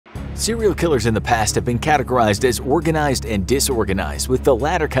Serial killers in the past have been categorized as organized and disorganized, with the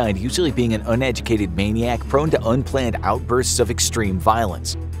latter kind usually being an uneducated maniac prone to unplanned outbursts of extreme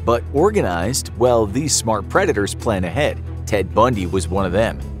violence. But organized, well, these smart predators plan ahead. Ted Bundy was one of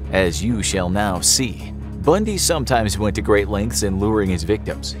them, as you shall now see. Bundy sometimes went to great lengths in luring his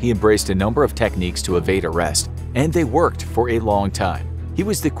victims. He embraced a number of techniques to evade arrest, and they worked for a long time. He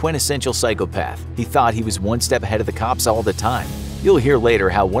was the quintessential psychopath. He thought he was one step ahead of the cops all the time. You'll hear later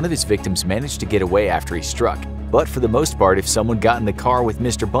how one of his victims managed to get away after he struck. But for the most part, if someone got in the car with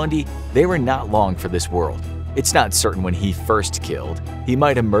Mr. Bundy, they were not long for this world. It's not certain when he first killed. He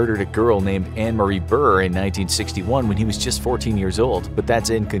might have murdered a girl named Anne Marie Burr in 1961 when he was just 14 years old, but that's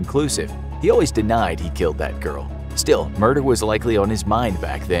inconclusive. He always denied he killed that girl. Still, murder was likely on his mind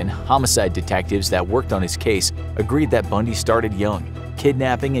back then. Homicide detectives that worked on his case agreed that Bundy started young,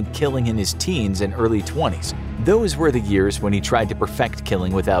 kidnapping and killing in his teens and early 20s. Those were the years when he tried to perfect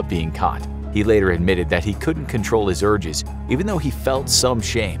killing without being caught. He later admitted that he couldn't control his urges, even though he felt some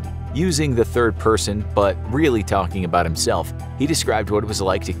shame. Using the third person, but really talking about himself, he described what it was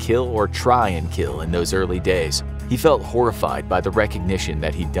like to kill or try and kill in those early days. He felt horrified by the recognition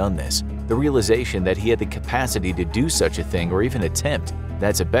that he'd done this, the realization that he had the capacity to do such a thing or even attempt.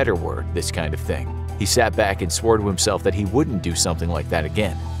 That's a better word, this kind of thing. He sat back and swore to himself that he wouldn't do something like that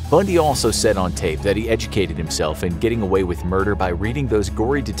again. Bundy also said on tape that he educated himself in getting away with murder by reading those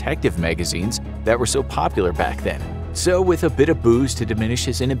gory detective magazines that were so popular back then. So with a bit of booze to diminish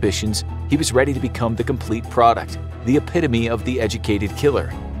his inhibitions, he was ready to become the complete product, the epitome of the educated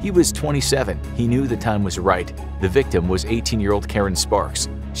killer. He was 27. He knew the time was right. The victim was 18-year-old Karen Sparks.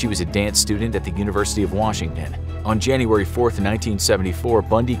 She was a dance student at the University of Washington. On January 4, 1974,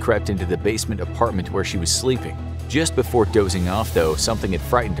 Bundy crept into the basement apartment where she was sleeping. Just before dozing off, though, something had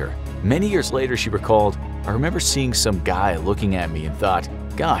frightened her. Many years later, she recalled, "I remember seeing some guy looking at me and thought,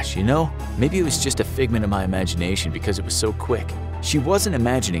 gosh, you know, maybe it was just a figment of my imagination because it was so quick." She wasn't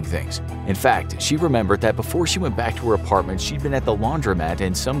imagining things. In fact, she remembered that before she went back to her apartment, she'd been at the laundromat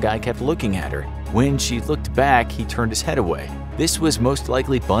and some guy kept looking at her. When she looked back, he turned his head away. This was most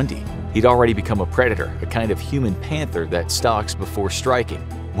likely Bundy. He'd already become a predator, a kind of human panther that stalks before striking.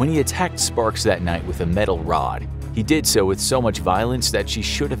 When he attacked Sparks that night with a metal rod, he did so with so much violence that she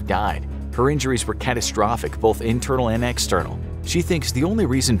should have died. Her injuries were catastrophic, both internal and external. She thinks the only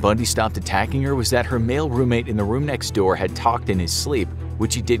reason Bundy stopped attacking her was that her male roommate in the room next door had talked in his sleep,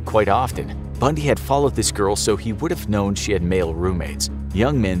 which he did quite often. Bundy had followed this girl, so he would have known she had male roommates,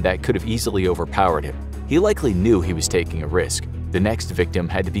 young men that could have easily overpowered him. He likely knew he was taking a risk. The next victim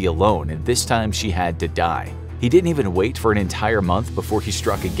had to be alone, and this time she had to die. He didn't even wait for an entire month before he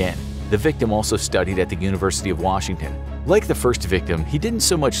struck again. The victim also studied at the University of Washington. Like the first victim, he didn't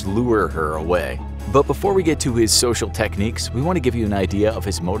so much lure her away. But before we get to his social techniques, we want to give you an idea of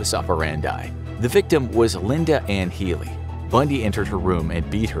his modus operandi. The victim was Linda Ann Healy. Bundy entered her room and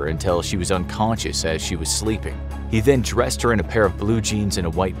beat her until she was unconscious as she was sleeping. He then dressed her in a pair of blue jeans and a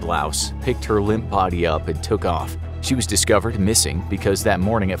white blouse, picked her limp body up, and took off. She was discovered missing because that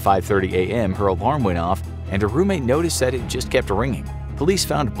morning at 5:30 a.m. her alarm went off and her roommate noticed that it just kept ringing. Police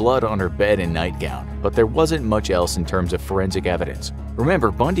found blood on her bed and nightgown, but there wasn't much else in terms of forensic evidence.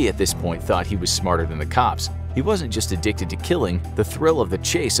 Remember, Bundy at this point thought he was smarter than the cops. He wasn't just addicted to killing, the thrill of the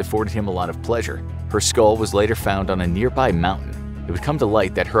chase afforded him a lot of pleasure. Her skull was later found on a nearby mountain. It would come to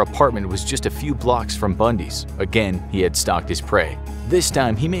light that her apartment was just a few blocks from Bundy's. Again, he had stalked his prey. This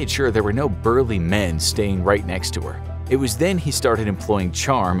time, he made sure there were no burly men staying right next to her. It was then he started employing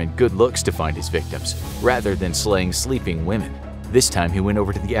charm and good looks to find his victims, rather than slaying sleeping women. This time, he went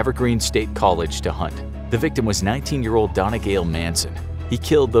over to the Evergreen State College to hunt. The victim was 19-year-old Donna Gail Manson. He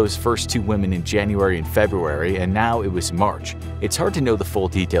killed those first two women in January and February, and now it was March. It's hard to know the full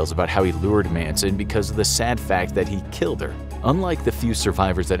details about how he lured Manson because of the sad fact that he killed her. Unlike the few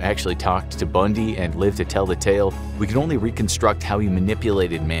survivors that actually talked to Bundy and lived to tell the tale, we can only reconstruct how he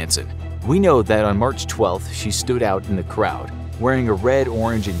manipulated Manson. We know that on March 12th, she stood out in the crowd, wearing a red,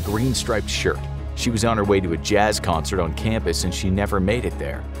 orange, and green striped shirt. She was on her way to a jazz concert on campus and she never made it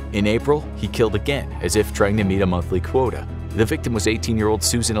there. In April, he killed again, as if trying to meet a monthly quota. The victim was 18-year-old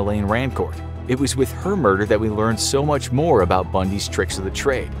Susan Elaine Rancourt. It was with her murder that we learned so much more about Bundy's tricks of the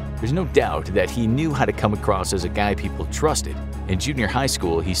trade. There's no doubt that he knew how to come across as a guy people trusted. In junior high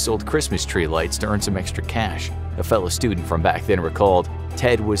school, he sold Christmas tree lights to earn some extra cash. A fellow student from back then recalled,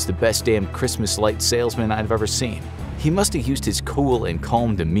 "Ted was the best damn Christmas light salesman I've ever seen." He must have used his cool and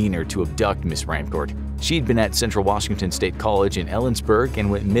calm demeanor to abduct Miss Rancourt. She'd been at Central Washington State College in Ellensburg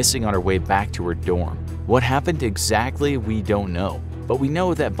and went missing on her way back to her dorm. What happened exactly, we don't know. But we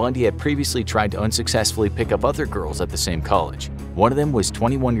know that Bundy had previously tried to unsuccessfully pick up other girls at the same college. One of them was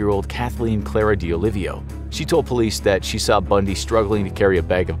 21-year-old Kathleen Clara D'Olivio. She told police that she saw Bundy struggling to carry a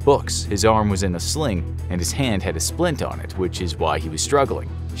bag of books. His arm was in a sling and his hand had a splint on it, which is why he was struggling.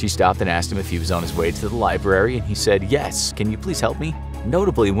 She stopped and asked him if he was on his way to the library, and he said, "Yes, can you please help me?"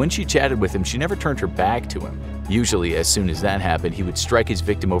 Notably, when she chatted with him, she never turned her back to him. Usually, as soon as that happened, he would strike his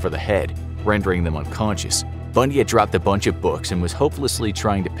victim over the head, rendering them unconscious. Bundy had dropped a bunch of books and was hopelessly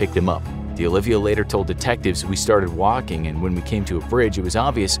trying to pick them up. D'Olivio later told detectives we started walking, and when we came to a bridge, it was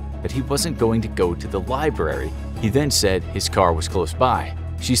obvious that he wasn't going to go to the library. He then said his car was close by.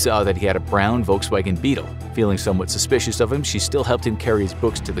 She saw that he had a brown Volkswagen Beetle. Feeling somewhat suspicious of him, she still helped him carry his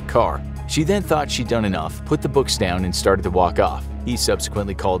books to the car. She then thought she'd done enough, put the books down, and started to walk off. He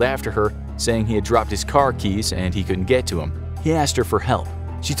subsequently called after her, saying he had dropped his car keys and he couldn't get to him. He asked her for help.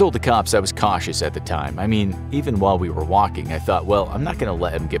 She told the cops I was cautious at the time. I mean, even while we were walking, I thought, well, I'm not going to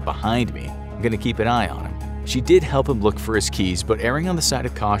let him get behind me. I'm going to keep an eye on him. She did help him look for his keys, but erring on the side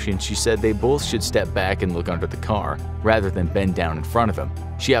of caution, she said they both should step back and look under the car, rather than bend down in front of him.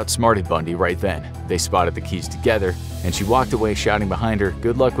 She outsmarted Bundy right then. They spotted the keys together, and she walked away shouting behind her,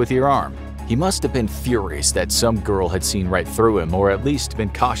 "Good luck with your arm." He must have been furious that some girl had seen right through him, or at least been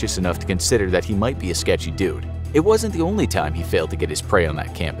cautious enough to consider that he might be a sketchy dude. It wasn't the only time he failed to get his prey on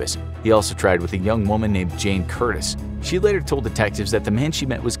that campus. He also tried with a young woman named Jane Curtis. She later told detectives that the man she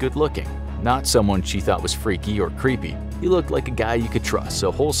met was good-looking, not someone she thought was freaky or creepy. He looked like a guy you could trust,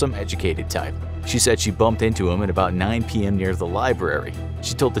 a wholesome, educated type. She said she bumped into him at about 9 p.m. near the library.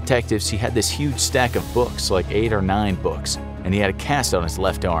 She told detectives he had this huge stack of books, like 8 or 9 books, and he had a cast on his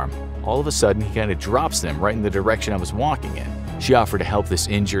left arm. All of a sudden, he kind of drops them right in the direction I was walking in. She offered to help this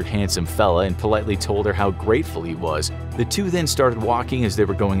injured, handsome fella and politely told her how grateful he was. The two then started walking as they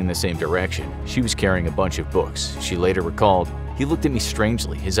were going in the same direction. She was carrying a bunch of books. She later recalled, "He looked at me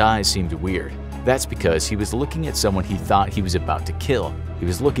strangely. His eyes seemed weird." That's because he was looking at someone he thought he was about to kill. He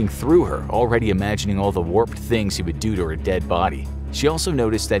was looking through her, already imagining all the warped things he would do to her dead body. She also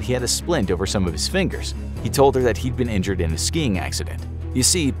noticed that he had a splint over some of his fingers. He told her that he'd been injured in a skiing accident. You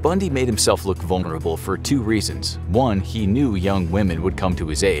see, Bundy made himself look vulnerable for 2 reasons. One, he knew young women would come to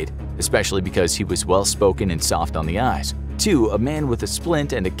his aid, especially because he was well-spoken and soft on the eyes. 2, a man with a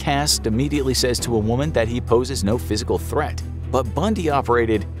splint and a cast immediately says to a woman that he poses no physical threat. But Bundy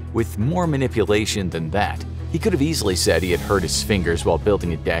operated with more manipulation than that. He could have easily said he had hurt his fingers while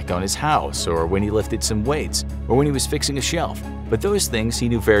building a deck on his house, or when he lifted some weights, or when he was fixing a shelf. But those things he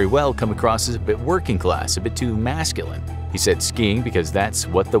knew very well come across as a bit working class, a bit too masculine. He said skiing because that's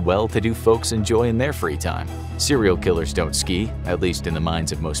what the well-to-do folks enjoy in their free time. Serial killers don't ski, at least in the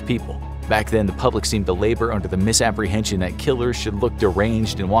minds of most people. Back then, the public seemed to labor under the misapprehension that killers should look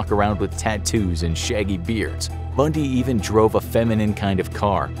deranged and walk around with tattoos and shaggy beards. Bundy even drove a feminine kind of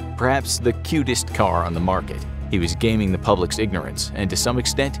car, perhaps the cutest car on the market. He was gaming the public's ignorance, and to some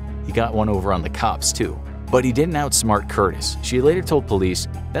extent, he got one over on the cops too. But he didn't outsmart Curtis. She later told police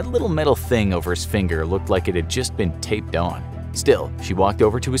that little metal thing over his finger looked like it had just been taped on. Still, she walked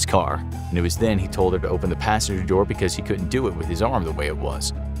over to his car, and it was then he told her to open the passenger door because he couldn't do it with his arm the way it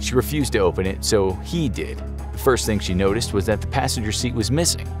was. She refused to open it, so he did. The first thing she noticed was that the passenger seat was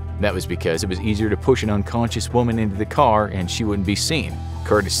missing. That was because it was easier to push an unconscious woman into the car and she wouldn't be seen.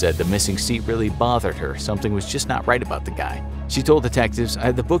 Curtis said the missing seat really bothered her. Something was just not right about the guy. She told detectives, "I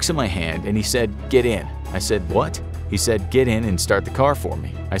had the books in my hand and he said, 'Get in.' I said, 'What?' He said, 'Get in and start the car for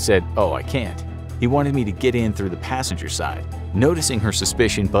me.' I said, 'Oh, I can't.' He wanted me to get in through the passenger side." Noticing her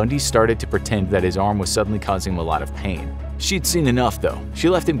suspicion, Bundy started to pretend that his arm was suddenly causing him a lot of pain. She'd seen enough though. She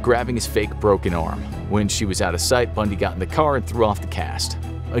left him grabbing his fake broken arm. When she was out of sight, Bundy got in the car and threw off the cast.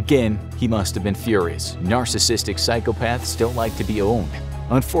 Again, he must have been furious. Narcissistic psychopaths don't like to be owned.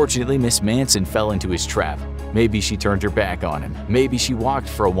 Unfortunately, Miss Manson fell into his trap. Maybe she turned her back on him. Maybe she walked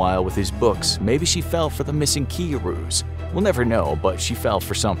for a while with his books. Maybe she fell for the missing key ruse. We'll never know, but she fell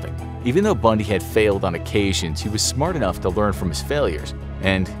for something. Even though Bundy had failed on occasions, he was smart enough to learn from his failures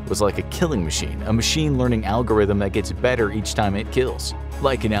and was like a killing machine, a machine learning algorithm that gets better each time it kills.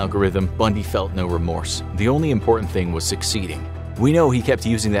 Like an algorithm, Bundy felt no remorse. The only important thing was succeeding. We know he kept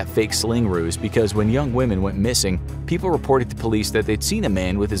using that fake sling ruse because when young women went missing, people reported to police that they'd seen a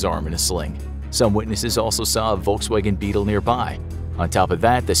man with his arm in a sling. Some witnesses also saw a Volkswagen Beetle nearby. On top of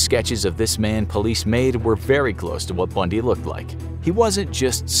that, the sketches of this man police made were very close to what Bundy looked like. He wasn't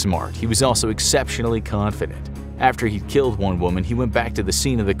just smart, he was also exceptionally confident. After he'd killed one woman, he went back to the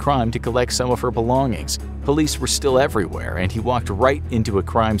scene of the crime to collect some of her belongings. Police were still everywhere, and he walked right into a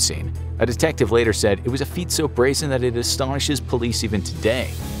crime scene. A detective later said it was a feat so brazen that it astonishes police even today.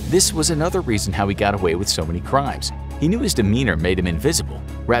 This was another reason how he got away with so many crimes. He knew his demeanor made him invisible,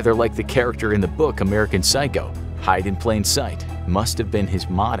 rather like the character in the book American Psycho. Hide in plain sight. must have been his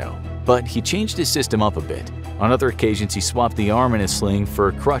motto. But he changed his system up a bit. On other occasions, he swapped the arm in his sling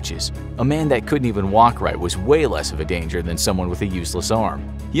for crutches. A man that couldn't even walk right was way less of a danger than someone with a useless arm.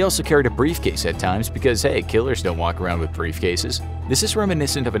 He also carried a briefcase at times because, hey, killers don't walk around with briefcases. This is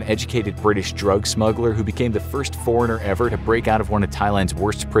reminiscent of an educated British drug smuggler who became the first foreigner ever to break out of one of Thailand's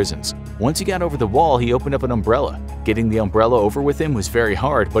worst prisons. Once he got over the wall, he opened up an umbrella. Getting the umbrella over with him was very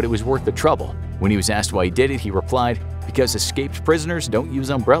hard, but it was worth the trouble. When he was asked why he did it, he replied, "Because escaped prisoners don't use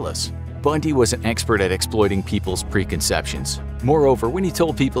umbrellas." Bundy was an expert at exploiting people's preconceptions. Moreover, when he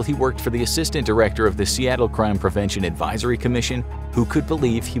told people he worked for the assistant director of the Seattle Crime Prevention Advisory Commission, who could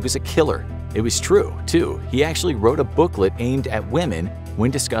believe he was a killer? It was true, too. He actually wrote a booklet aimed at women when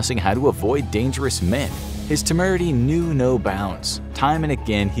discussing how to avoid dangerous men. His temerity knew no bounds. Time and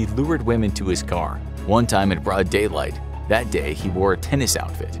again, he lured women to his car. One time in broad daylight. That day, he wore a tennis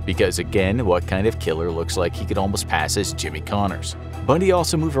outfit because, again, what kind of killer looks like he could almost pass as Jimmy Connors? Bundy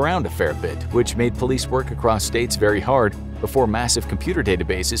also moved around a fair bit, which made police work across states very hard before massive computer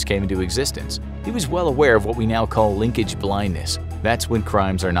databases came into existence. He was well aware of what we now call linkage blindness. That's when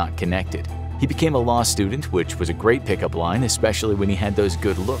crimes are not connected. He became a law student, which was a great pickup line, especially when he had those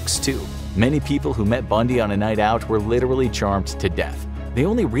good looks, too. Many people who met Bundy on a night out were literally charmed to death. They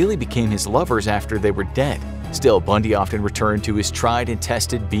only really became his lovers after they were dead. Still, Bundy often returned to his tried and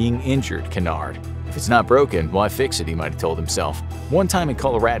tested being injured canard. If it's not broken, why fix it, he might have told himself. One time in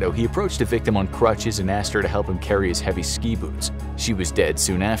Colorado, he approached a victim on crutches and asked her to help him carry his heavy ski boots. She was dead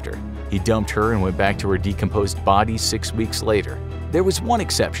soon after. He dumped her and went back to her decomposed body 6 weeks later. There was one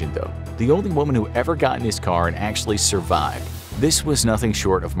exception, though. The only woman who ever got in his car and actually survived. This was nothing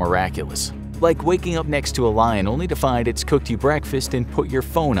short of miraculous. Like waking up next to a lion only to find it's cooked you breakfast and put your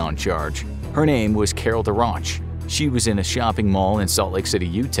phone on charge. Her name was Carol DeRanch. She was in a shopping mall in Salt Lake City,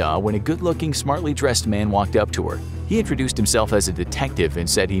 Utah, when a good-looking, smartly dressed man walked up to her. He introduced himself as a detective and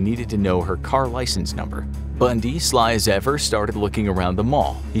said he needed to know her car license number. Bundy, sly as ever, started looking around the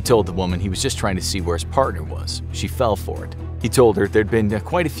mall. He told the woman he was just trying to see where his partner was. She fell for it. He told her there'd been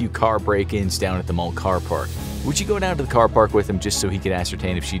quite a few car break-ins down at the mall car park. Would she go down to the car park with him just so he could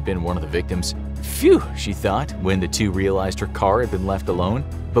ascertain if she'd been one of the victims? Phew, she thought, when the two realized her car had been left alone.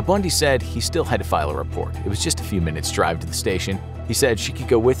 But Bundy said he still had to file a report. It was just a few minutes' drive to the station. He said she could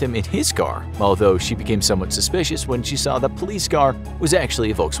go with him in his car, although she became somewhat suspicious when she saw the police car was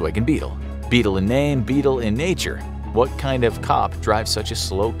actually a Volkswagen Beetle. Beetle in name, Beetle in nature. What kind of cop drives such a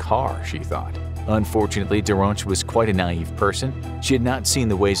slow car, she thought. Unfortunately, DeRanch was quite a naive person. She had not seen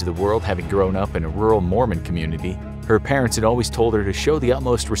the ways of the world, having grown up in a rural Mormon community. Her parents had always told her to show the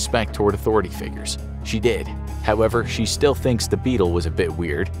utmost respect toward authority figures. She did. However, she still thinks the Beetle was a bit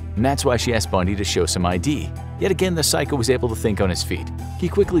weird, and that's why she asked Bundy to show some ID. Yet again, the psycho was able to think on his feet. He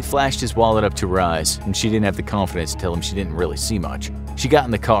quickly flashed his wallet up to her eyes, and she didn't have the confidence to tell him she didn't really see much. She got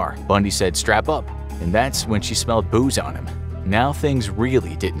in the car. Bundy said, "Strap up," and that's when she smelled booze on him. Now things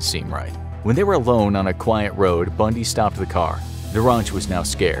really didn't seem right. When they were alone on a quiet road, Bundy stopped the car. DeRanch was now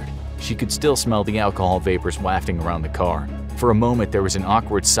scared. She could still smell the alcohol vapors wafting around the car. For a moment, there was an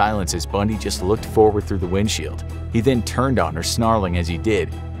awkward silence as Bundy just looked forward through the windshield. He then turned on her, snarling as he did.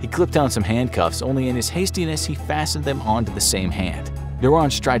 He clipped on some handcuffs, only in his hastiness he fastened them onto the same hand.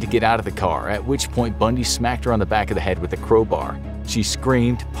 DeRanch tried to get out of the car, at which point Bundy smacked her on the back of the head with a crowbar. She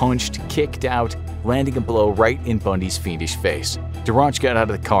screamed, punched, kicked out, landing a blow right in Bundy's fiendish face. DeRanch got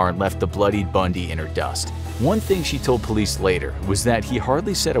out of the car and left the bloodied Bundy in her dust. One thing she told police later was that he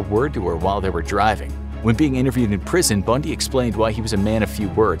hardly said a word to her while they were driving. When being interviewed in prison, Bundy explained why he was a man of few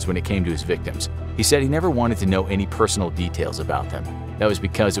words when it came to his victims. He said he never wanted to know any personal details about them. That was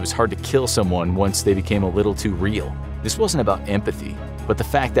because it was hard to kill someone once they became a little too real. This wasn't about empathy, but the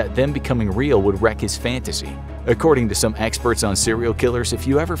fact that them becoming real would wreck his fantasy. According to some experts on serial killers, if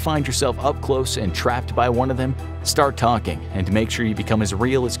you ever find yourself up close and trapped by one of them, start talking and make sure you become as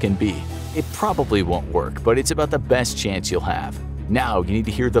real as can be. It probably won't work, but it's about the best chance you'll have. Now you need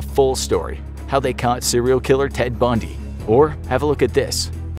to hear the full story, how they caught serial killer Ted Bundy. Or have a look at this.